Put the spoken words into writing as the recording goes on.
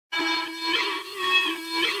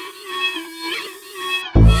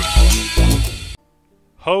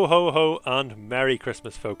Ho ho ho and Merry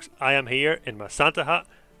Christmas, folks. I am here in my Santa hat,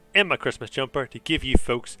 in my Christmas jumper, to give you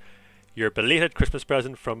folks your belated Christmas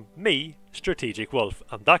present from me, Strategic Wolf.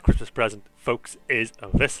 And that Christmas present, folks, is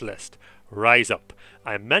this list. Rise Up.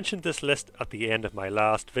 I mentioned this list at the end of my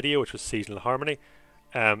last video, which was Seasonal Harmony.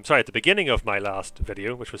 At the beginning of my last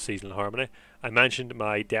video, which was Seasonal Harmony, I mentioned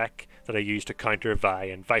my deck that I used to counter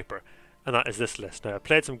Viy and Vypper. And that is this list. Now, I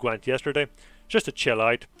played some Gwent yesterday, just to chill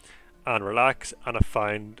out and relax, and I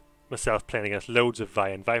found myself playing against loads of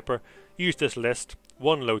Viy and Vypper. Used this list,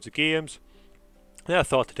 won loads of games. Then I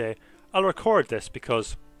thought today I'll record this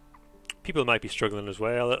because people might be struggling as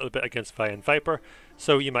well a little bit against Viy and Vypper,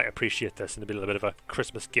 so you might appreciate this and it'll be a little bit of a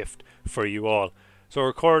Christmas gift for you all. So I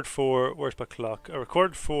recorded for, where's my clock? I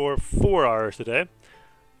recorded for 4 hours today,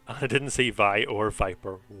 and I didn't see Viy or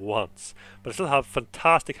Vypper once. But I still have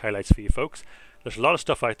fantastic highlights for you folks. There's a lot of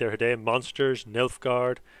stuff out there today: monsters,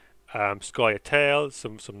 Nilfgaard, Sky Tale,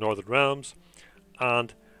 some Northern Realms,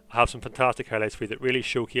 and I have some fantastic highlights for you that really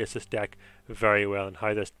showcase this deck very well and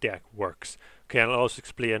how this deck works. Okay, and I'll also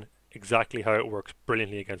explain exactly how it works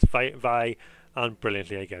brilliantly against Viy and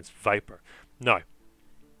brilliantly against Vypper. Now,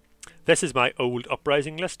 this is my old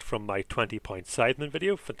Uprising list from my 20-point Scytheman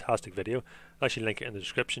video. Fantastic video. I'll actually link it in the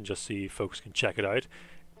description just so you folks can check it out.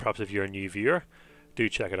 Perhaps if you're a new viewer, do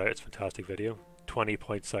check it out. It's a fantastic video.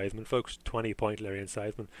 20-point Scytheman, folks. 20-point Lyrian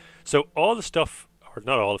Scythemen. So all the stuff, or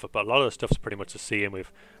not all of it, but a lot of the stuff's pretty much the same.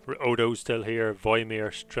 We've Odo's still here, Voymir,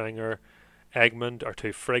 Strenger Egmund, our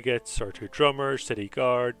 2 frigates, our 2 drummers, City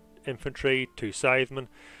Guard, Infantry, 2 Scythemen.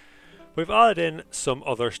 We've added in some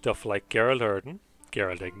other stuff like Geralt Yrden,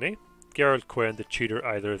 Geralt Igni, Geralt Quinn to tutor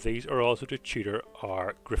either of these, or also to tutor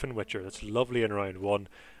our Griffin Witcher. That's lovely in round 1,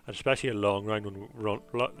 and especially a long round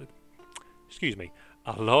one.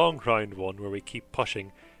 A long round 1 where we keep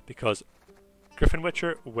pushing, because Griffin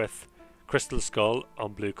Witcher with Crystal Skull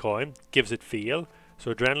on blue coin gives it feel.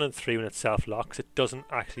 So Adrenaline 3, when it self-locks, it doesn't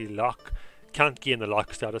actually lock, can't gain the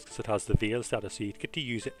lock status because it has the veil status, so you get to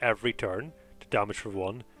use it every turn to damage for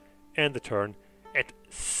 1. End the turn, it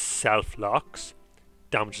self-locks,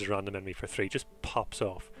 damages a random enemy for 3, just pops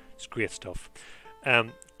off. It's great stuff.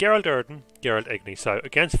 Geralt Yrden, Geralt Igni. So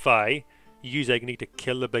against Viy, you use Igni to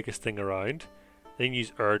kill the biggest thing around, then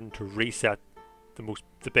use Yrden to reset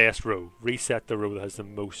the best row, reset the row that has the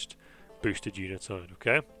most boosted units on it.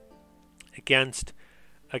 Okay. Against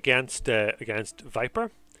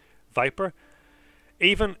Vypper,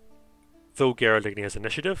 even though Geralt Igni has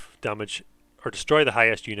initiative, damage or destroy the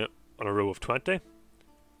highest unit on a row of 20.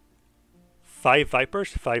 5 Vypers,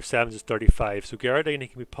 5 7s is 35. So Geralt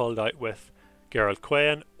Igni can be pulled out with Geralt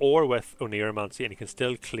Quinn or with Oneiromancy, and he can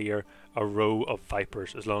still clear a row of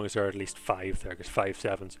Vypers as long as there are at least 5 there, because 5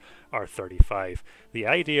 7s are 35. The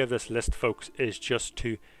idea of this list, folks, is just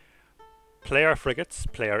to play our frigates,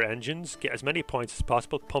 play our engines, get as many points as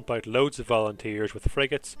possible, pump out loads of volunteers with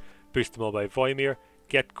frigates, boost them all by Voymir,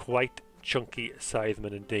 get quite chunky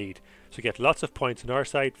Scythemen indeed. So get lots of points on our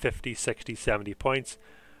side, 50, 60, 70 points,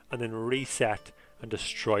 and then reset and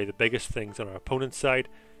destroy the biggest things on our opponent's side,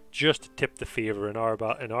 just to tip the favour in our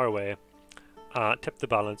way, tip the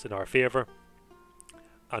balance in our favour,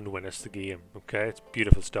 and win us the game. Okay, it's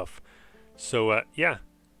beautiful stuff. So yeah,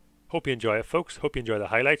 hope you enjoy it, folks. Hope you enjoy the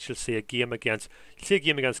highlights. You'll see a game against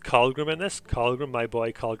Kolgrim in this. Kolgrim, my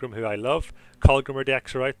boy Kolgrim, who I love. Kolgrimer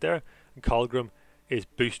decks are out there, and Kolgrim is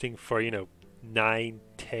boosting for 9,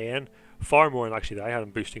 10, far more than actually that I had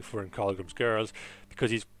him boosting for in Kolgrim's Girls,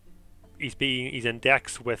 because he's in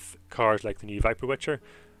decks with cards like the new Vypper Witcher,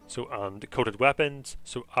 so and coated weapons,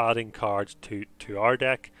 so adding cards to our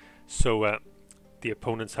deck, so the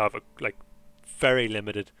opponents have a very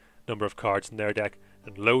limited number of cards in their deck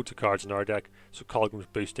and loads of cards in our deck, so Kolgrim's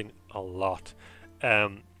boosting a lot.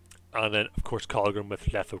 And then of course Kolgrim with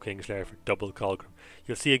Letho Kingslayer for double Kolgrim.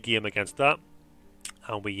 You'll see a game against that,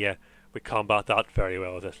 and we combat that very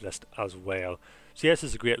well with this list as well. So yes, this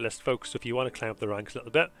is a great list, folks. So if you want to climb up the ranks a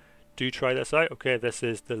little bit, do try this out. Okay, this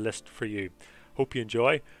is the list for you. Hope you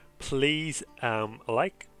enjoy. Please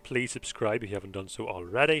like, please subscribe if you haven't done so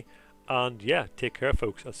already, and yeah, take care,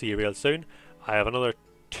 folks. I'll see you real soon. I have another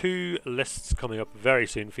 2 lists coming up very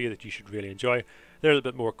soon for you that you should really enjoy. They're a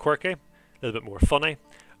little bit more quirky, a little bit more funny,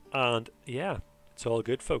 and yeah, it's all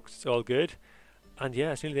good, folks. It's all good. And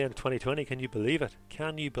yeah, it's nearly the end of 2020. Can you believe it?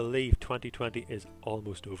 Can you believe 2020 is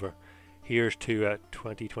almost over? Here's to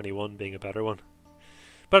 2021 being a better one.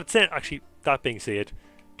 But it's actually, that being said,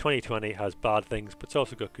 2020 has bad things, but it's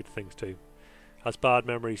also got good things too. Has bad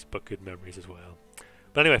memories, but good memories as well.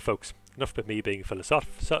 But anyway, folks, enough about me being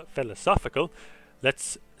philosophical.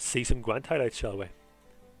 Let's see some Gwent highlights, shall we?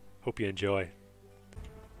 Hope you enjoy.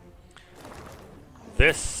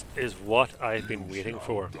 This is what I've been waiting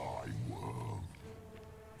for.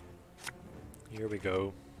 Here we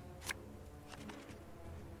go.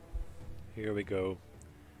 Here we go.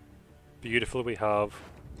 Beautiful, we have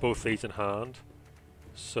both these in hand.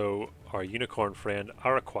 So our unicorn friend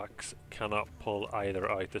Araquax cannot pull either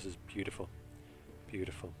out. This is beautiful.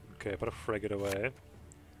 Beautiful. Okay, put a frigate away.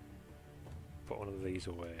 Put one of these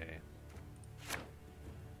away.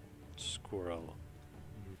 Squirrel.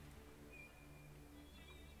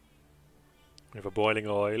 We have a boiling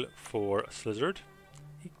oil for Slizzard.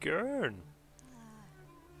 Yrden.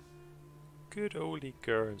 Good old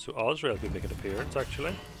Yrden. So Osriel will be making an appearance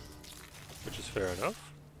actually, which is fair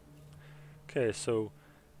enough. Okay, so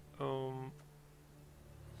how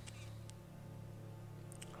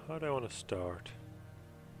do I want to start?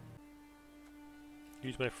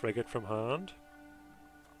 Use my frigate from hand.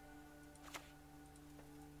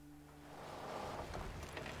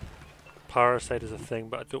 Parasite is a thing,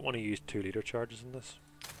 but I don't want to use 2 leader charges in this.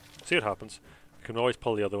 See what happens. We can always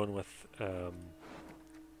pull the other one with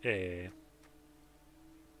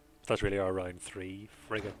that's really our round 3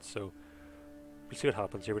 frigate, so we'll see what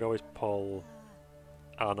happens here. We'd always pull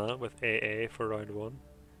Anna with AA for round 1.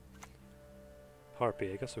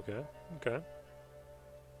 Harpy, I guess, okay. Okay.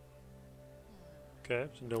 Okay,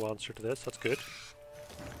 so no answer to this, that's good.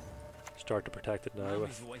 Start to protect it now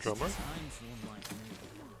with Drummer.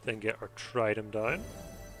 Then get our Tridam down.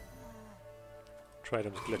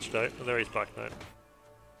 Tridam's glitched out. Oh, there he's back now.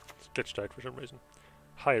 It's glitched out for some reason.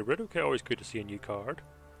 Hybrid, okay, always good to see a new card.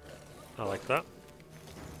 I like that.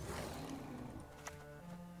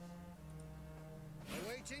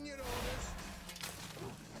 Awaiting your orders.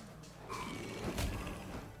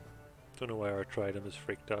 Don't know why our Tridam is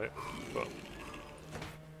freaked out, but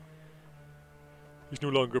he's no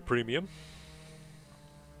longer premium.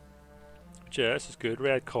 Which, yeah, this is good.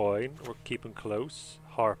 Red coin, we're keeping close.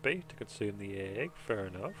 Harpy to consume the egg, fair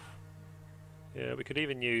enough. Yeah, we could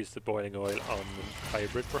even use the boiling oil on the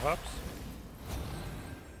hybrid perhaps.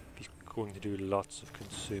 He's going to do lots of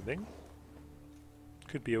consuming.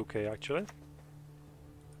 Could be okay actually.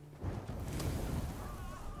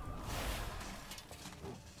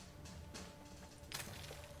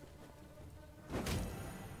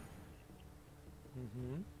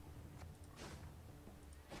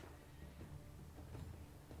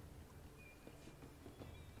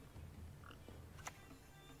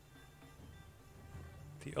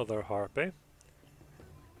 The other harpy.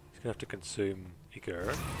 He's gonna have to consume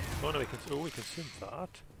Yrden. Oh no, we consumed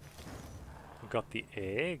that. We got the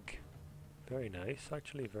egg. Very nice,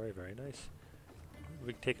 actually, very, very nice.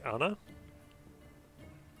 We can take Anna.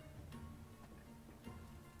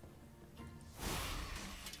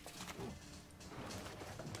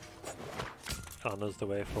 Anna's the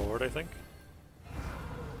way forward, I think.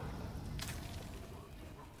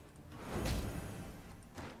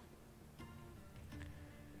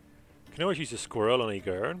 Can always use a squirrel on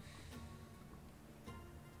Yrden.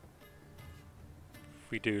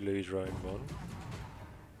 If we do lose round 1.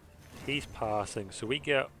 He's passing, so we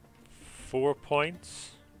get 4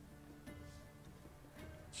 points.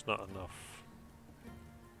 It's not enough.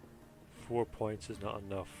 4 points is not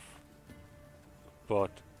enough.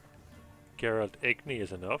 But Geralt Igni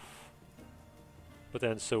is enough. But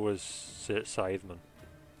then so is Scytheman.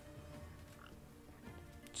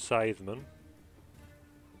 Scytheman.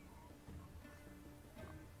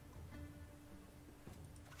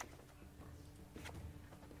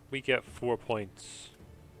 We get 4 points.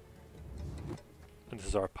 And this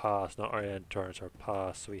is our pass, not our end turn, it's our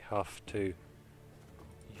pass, so we have to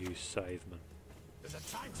use Scytheman. There's a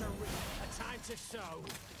time to reap, a time to sow.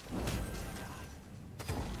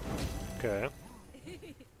 Okay.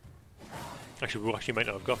 Actually, we actually might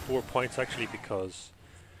not have got 4 points actually because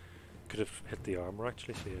could have hit the armor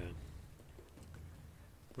actually, so yeah.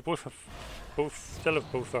 We still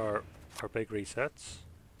have both our big resets.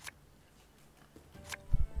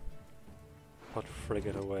 Put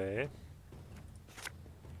frigate away.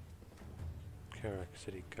 Kerack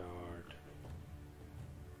City Guard.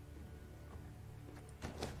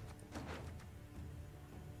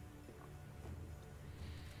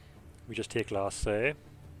 We just take last say.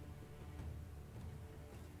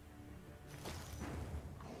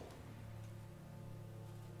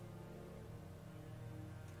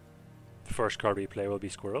 The first card we play will be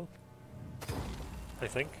Squirrel, I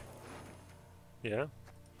think. Yeah.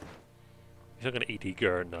 He's not going to eat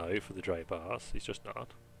Yrden now for the dry pass, he's just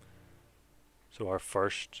not. So our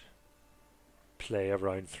first play of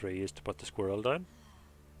round 3 is to put the squirrel down.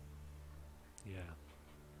 Yeah,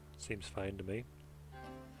 seems fine to me.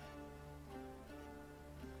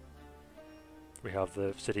 We have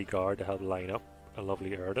the city guard to help line up a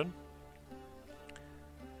lovely Yrden.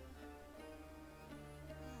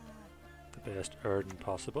 The best Yrden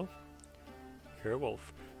possible.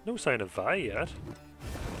 Werewolf. No sign of Viy yet.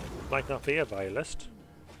 Might not be a Viy list.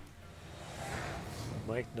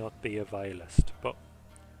 Might not be a Viy list, but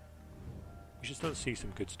we should still see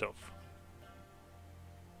some good stuff.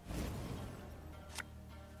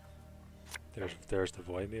 There's the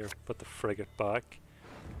Voymir. Put the frigate back.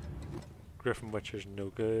 Griffin Witcher's no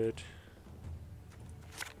good.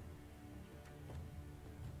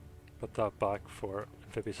 Put that back for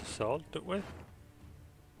amphibious assault, don't we?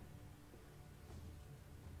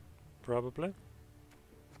 Probably.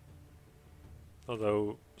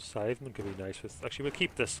 Although Scytheman could be nice with. Actually, we'll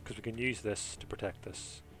keep this because we can use this to protect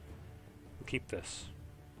this. We'll keep this.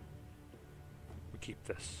 We'll keep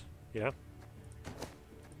this. Yeah?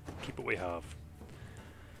 Keep what we have.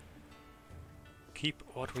 Keep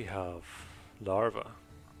what we have. Larva.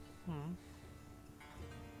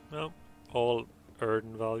 Well, all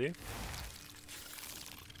Yrden value.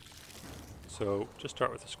 So, just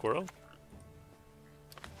start with the squirrel.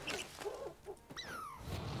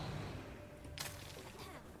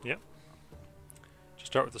 Yep.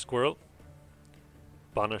 Just start with the squirrel.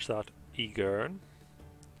 Banish that Egern.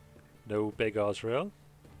 No big Osrael.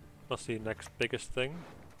 That's the next biggest thing.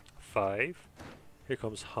 5. Here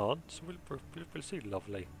comes Haunt. So we'll see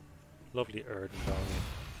lovely Yrden value.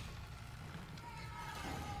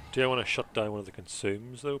 Do I want to shut down one of the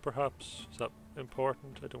consumes though, perhaps? Is that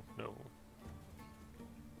important? I don't know.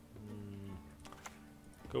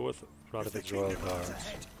 Go with Radovid's Royal Guards.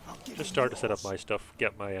 Just start to set up my stuff,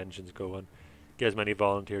 get my engines going, get as many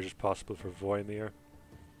volunteers as possible for Voymir.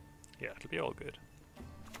 Yeah, it'll be all good.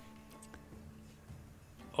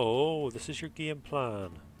 Oh, this is your game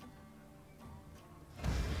plan.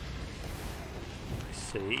 I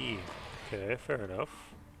see. Okay, fair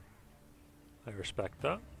enough. I respect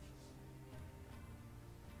that.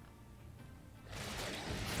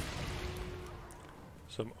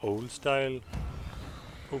 Some old style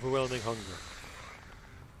overwhelming hunger.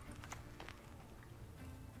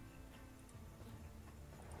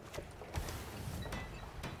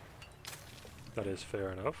 That is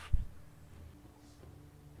fair enough.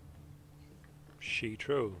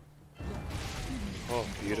 She-Tro. Oh,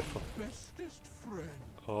 beautiful.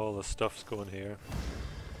 All the stuff's going here.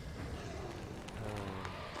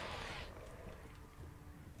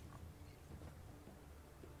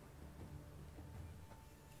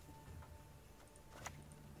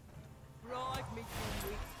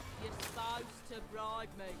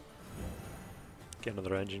 Get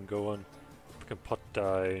another engine going. We can put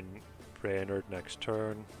down Brainerd next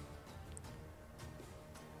turn.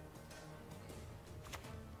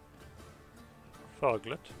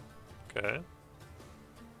 Foglet. Okay.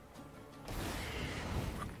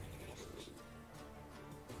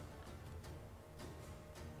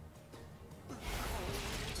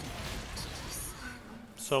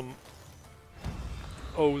 Some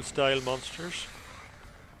old style monsters.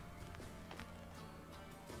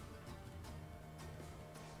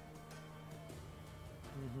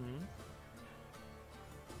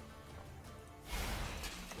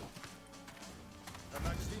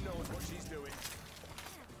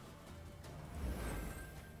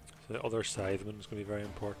 The other Scytheman is going to be very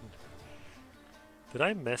important. Did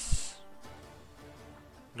I miss?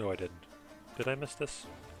 No, I didn't. Did I miss this?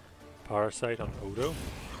 Parasite on Odo?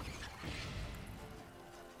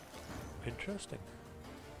 Interesting.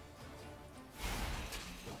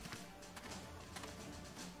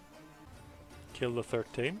 Kill the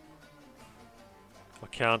 13. I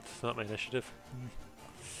can't, it's not my initiative.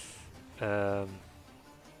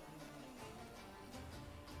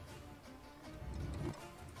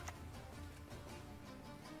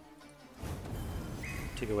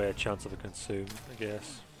 Take away a chance of a consume, I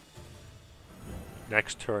guess.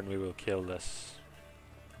 Next turn we will kill this,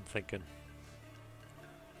 I'm thinking.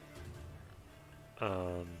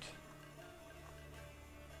 And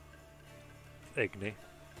Igni.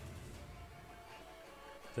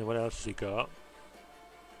 Then what else has he got?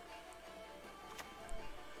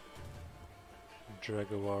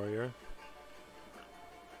 Drago Warrior.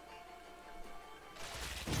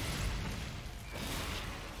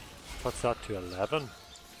 Puts that to 11.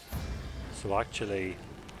 So actually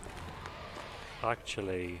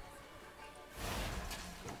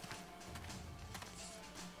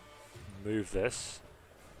move this.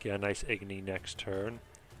 Get a nice Igni next turn.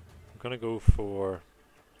 I'm gonna go for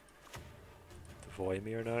the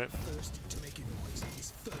Voymir now. First to make a noise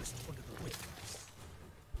is first under the whip.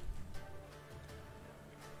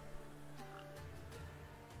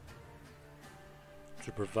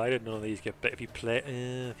 So provided none of these get bit, if he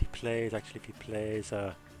plays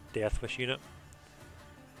Death Wish unit,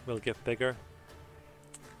 will get bigger.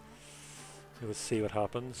 We'll see what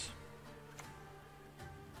happens.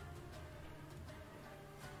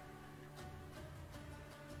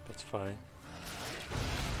 That's fine.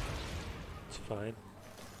 It's fine.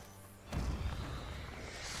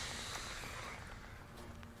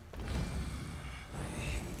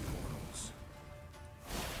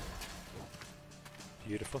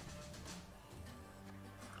 Beautiful.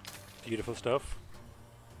 Beautiful stuff.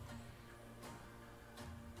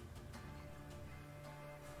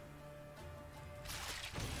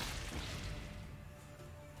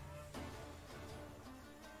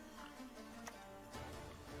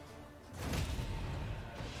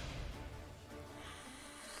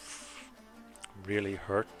 Really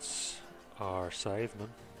hurts our Scytheman.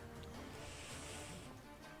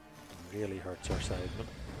 Really hurts our Scytheman.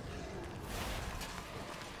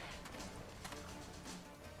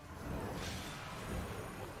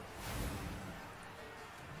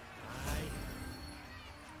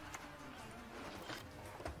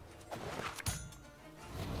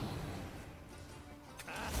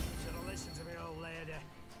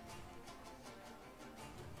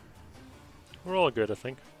 We're all good, I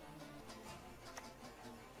think.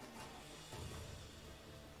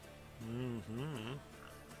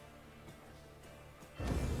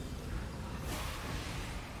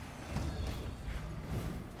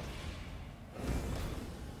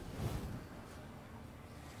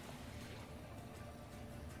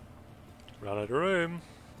 Ran out of room.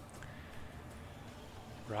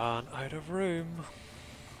 Ran out of room.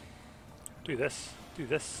 Do this. Do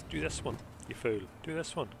this. Do this one. You fool. Do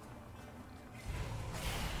this one.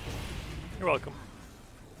 You're welcome.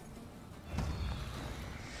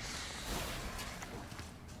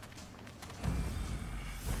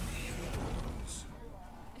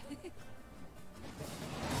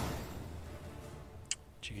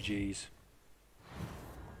 GG's.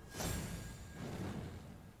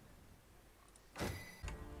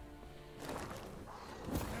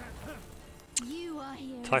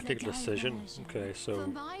 Tactical decision. Okay,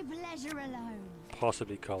 so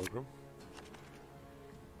possibly Kolgrim.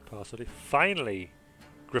 Possibly. Finally,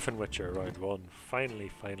 Griffin Witcher round one. Finally,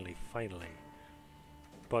 finally, finally.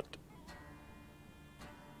 But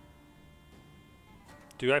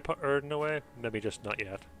do I put Yrden away? Maybe just not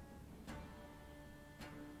yet.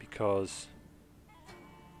 Because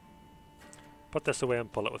put this away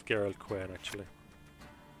and pull it with Geralt Quinn actually.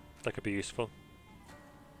 That could be useful.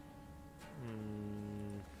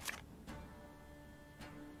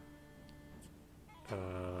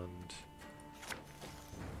 And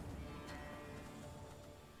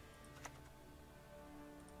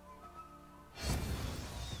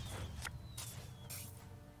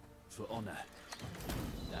for honor.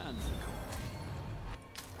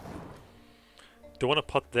 Don't want to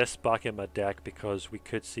put this back in my deck because we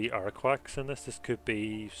could see Arquax in this. This could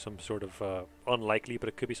be some sort of unlikely, but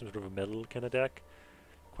it could be some sort of a middle kind of deck.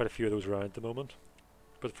 Quite a few of those around at the moment.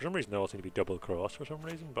 But for some reason they all seem to be double cross for some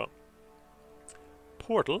reason, but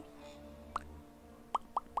Portal.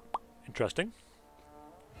 Interesting.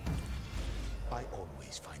 I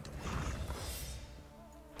always find a way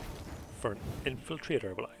in. For an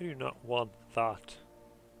infiltrator, but I do not want that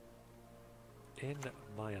in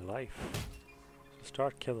my life. So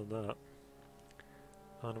start killing that.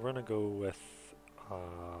 And we're gonna go with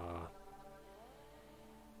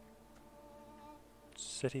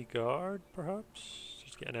City Guard, perhaps?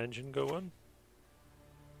 Just get an engine going.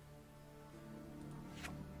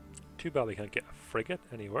 Too bad we can't get a frigate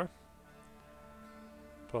anywhere.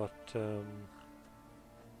 But, yeah,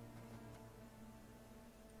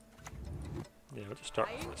 we'll just start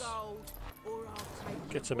with this.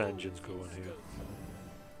 Get some engines going here.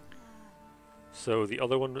 So the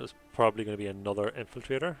other one is probably going to be another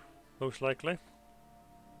infiltrator, most likely.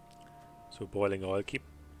 So boiling oil, keep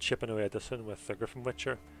chipping away at this one with the Griffin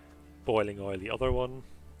Witcher. Boiling oil the other one.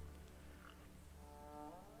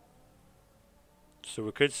 So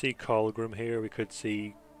we could see Kolgrim here, we could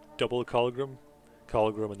see double Kolgrim.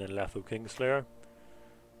 Kolgrim and then Letho Kingslayer.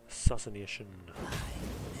 Assassination.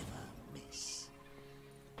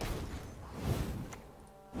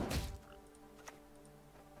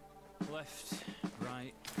 Left,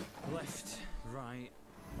 right, left, right.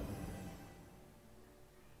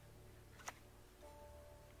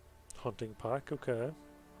 Hunting pack, okay.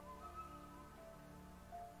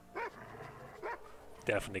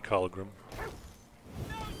 Definitely Kolgrim.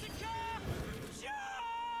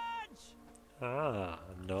 Ah,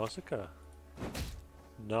 Nausicaa.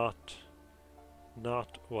 Not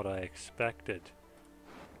what I expected.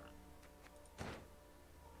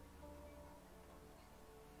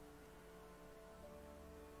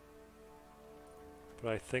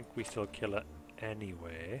 But I think we still kill it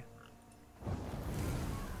anyway.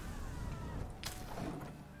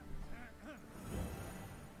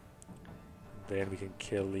 Then we can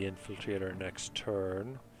kill the infiltrator next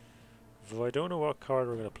turn. Though I don't know what card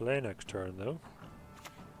we're going to play next turn though.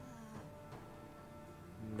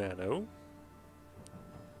 Nano.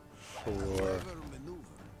 For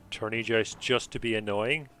Tourney Joust just to be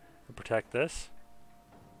annoying and protect this.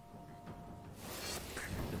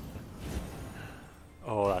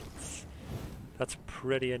 Oh, that's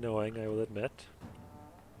pretty annoying, I will admit.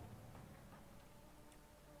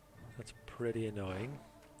 That's pretty annoying.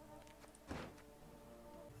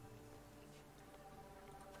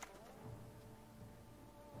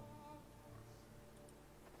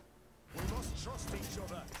 We must trust each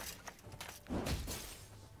other.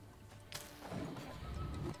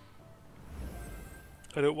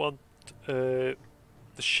 I don't want the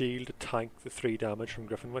shield to tank the 3 damage from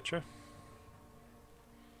Griffin Witcher.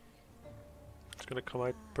 It's going to come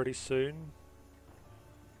out pretty soon.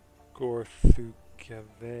 Gorthukaved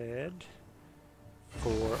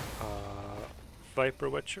for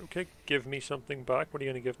Vypper Witcher. Okay, give me something back. What are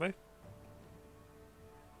you going to give me?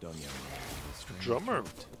 Drummer.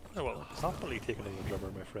 I will happily take another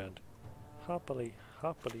drummer, my friend. Happily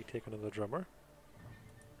take another drummer.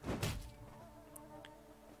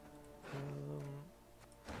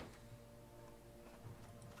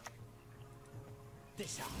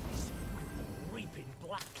 This eyes, reaping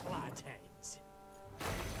black-clad heads.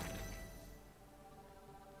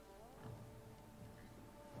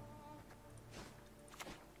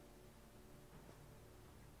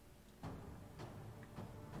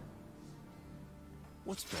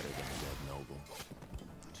 What's better than a dead noble?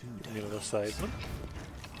 Give me another Scytheman.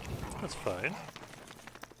 That's fine.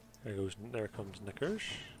 There comes Knickers.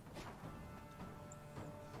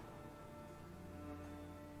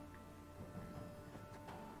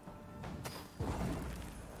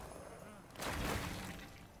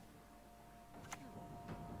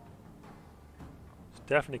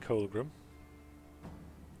 Definitely Kolgrim.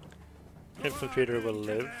 Infiltrator will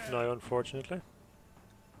live now, unfortunately.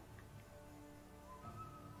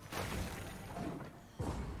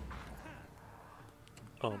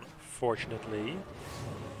 Unfortunately.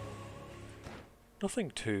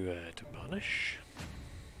 Nothing to punish.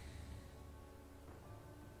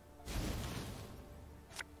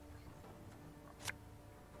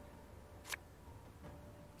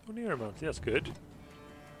 Only Yrden, that's good.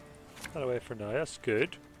 That away for now, that's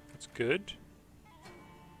good. That's good.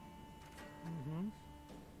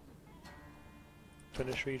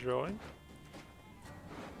 Finish redrawing.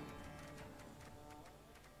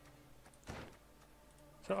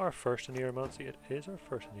 Is that our first in Neuromancy? It is our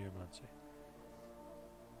first in Neuromancy.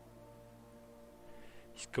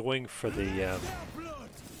 He's going for the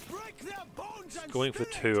he's going for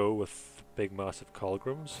 2-0 with big massive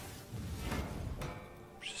Kolgrims,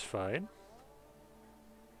 which is fine.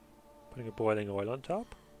 Putting a boiling oil on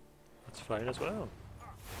top, that's fine as well.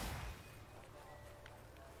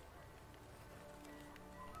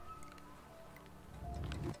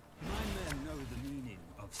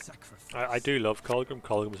 I do love Kolgrim.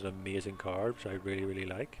 Kolgrim is an amazing card, which I really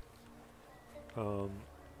like. Yeah.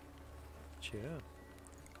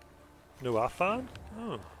 No Afan?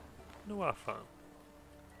 Oh, no Afan.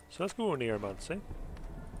 So let's go on Neuromancy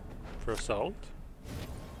for assault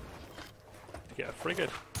to get a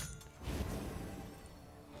frigate.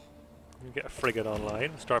 We get a frigate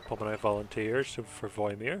online. Start pumping out volunteers for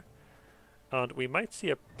Voymir, and we might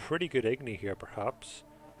see a pretty good Igni here, perhaps.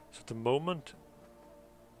 So at the moment,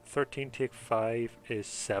 13 take 5 is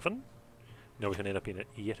 7. No, he's going to end up being at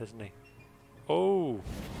 8, isn't he? Oh!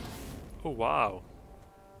 Oh, wow.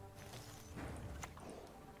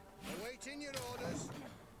 Awaiting your orders.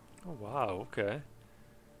 Oh, wow, okay.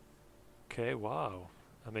 Okay, wow.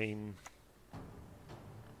 I mean...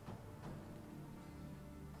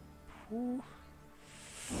 Whew.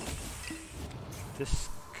 This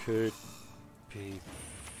could be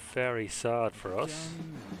very sad for us.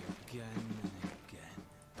 Again.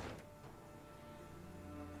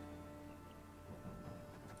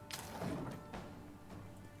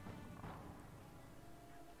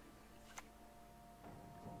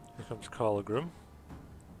 Here comes Kolgrim.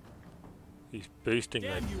 He's boosting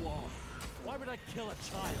like... Damn you all! Why would I kill a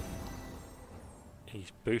child?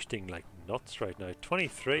 He's boosting like nuts right now.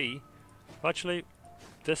 23. Actually,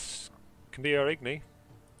 this can be our Igni.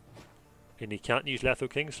 And he can't use Letho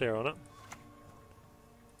Kingslayer on it.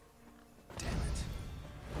 Damn it.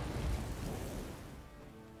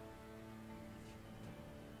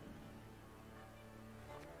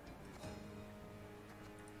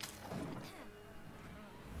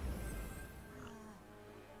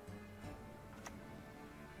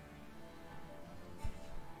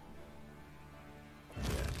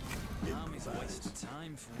 always a waste of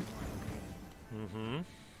time for one. Mm-hmm.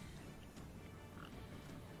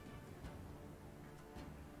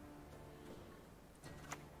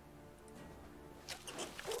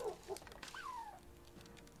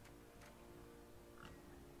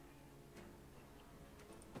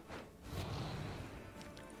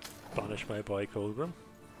 Banish my boy Kolgrim.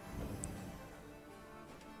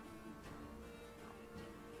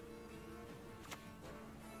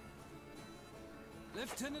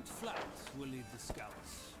 Lieutenant Flat will lead the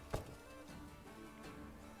scouts.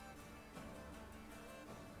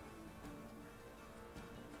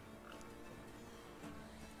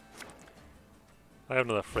 I have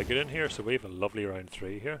another frigate in here, so we have a lovely round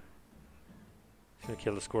 3 here. He's gonna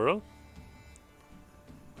kill the squirrel.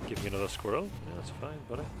 Give me another squirrel. Yeah, that's fine,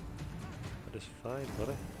 buddy. That is fine,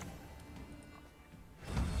 buddy.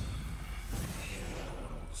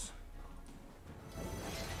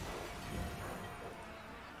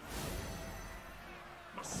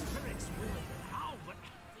 My spirit's willing now, but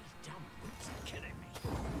these damn boots are killing me.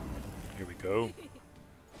 Here we go.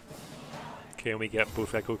 Can we get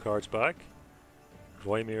both echo cards back?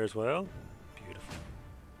 Voymir as well. Beautiful.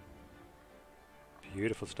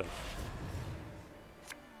 Beautiful stuff.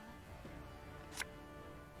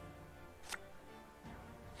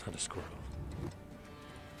 And a squirrel.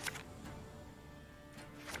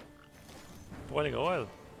 Boiling oil.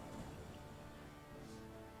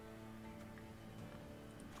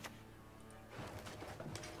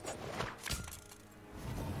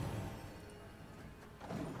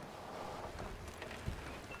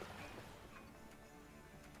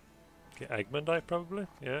 Okay, Egmund probably.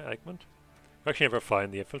 Yeah, Egmund. I actually never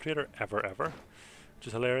find the infiltrator ever, which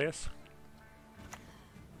is hilarious.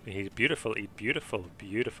 He's beautiful, beautiful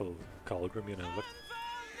Kolgrim, you know. Look,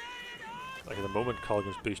 like at the moment,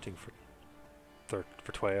 Kolgrim's boosting for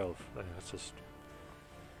 12. Let's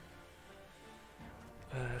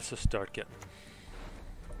just start getting.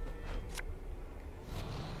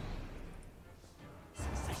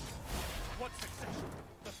 Succession. What succession?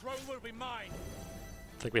 The throne will be mine.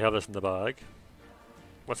 I think we have this in the bag.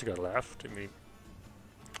 What's he got left? I mean,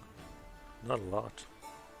 not a lot.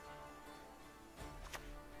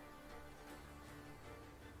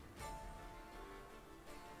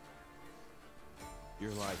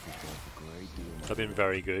 Your life is worth a great deal. That'd been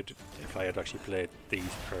very good if I had actually played these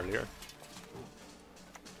earlier.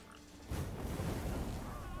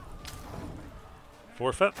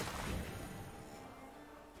 Forfeit.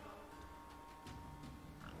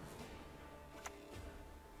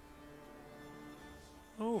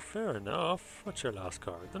 Oh, fair enough. What's your last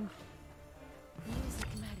card then? Music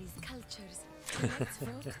marries cultures. Let's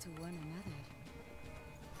talk to one another.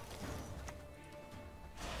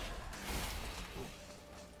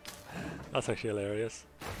 That's actually hilarious.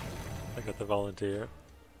 I got the volunteer.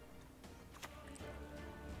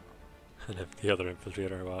 And if the other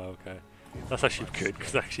infiltrator, wow, okay. That's actually good,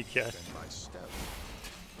 because actually, yeah.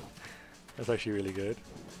 That's actually really good.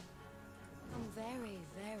 I'm very,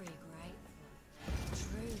 very grateful.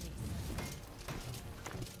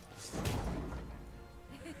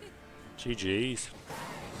 Truly. GG's.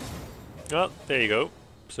 Well, there you go.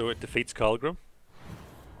 So it defeats Kolgrim.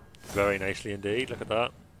 Very nicely indeed, look at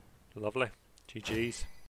that. Lovely. GG's.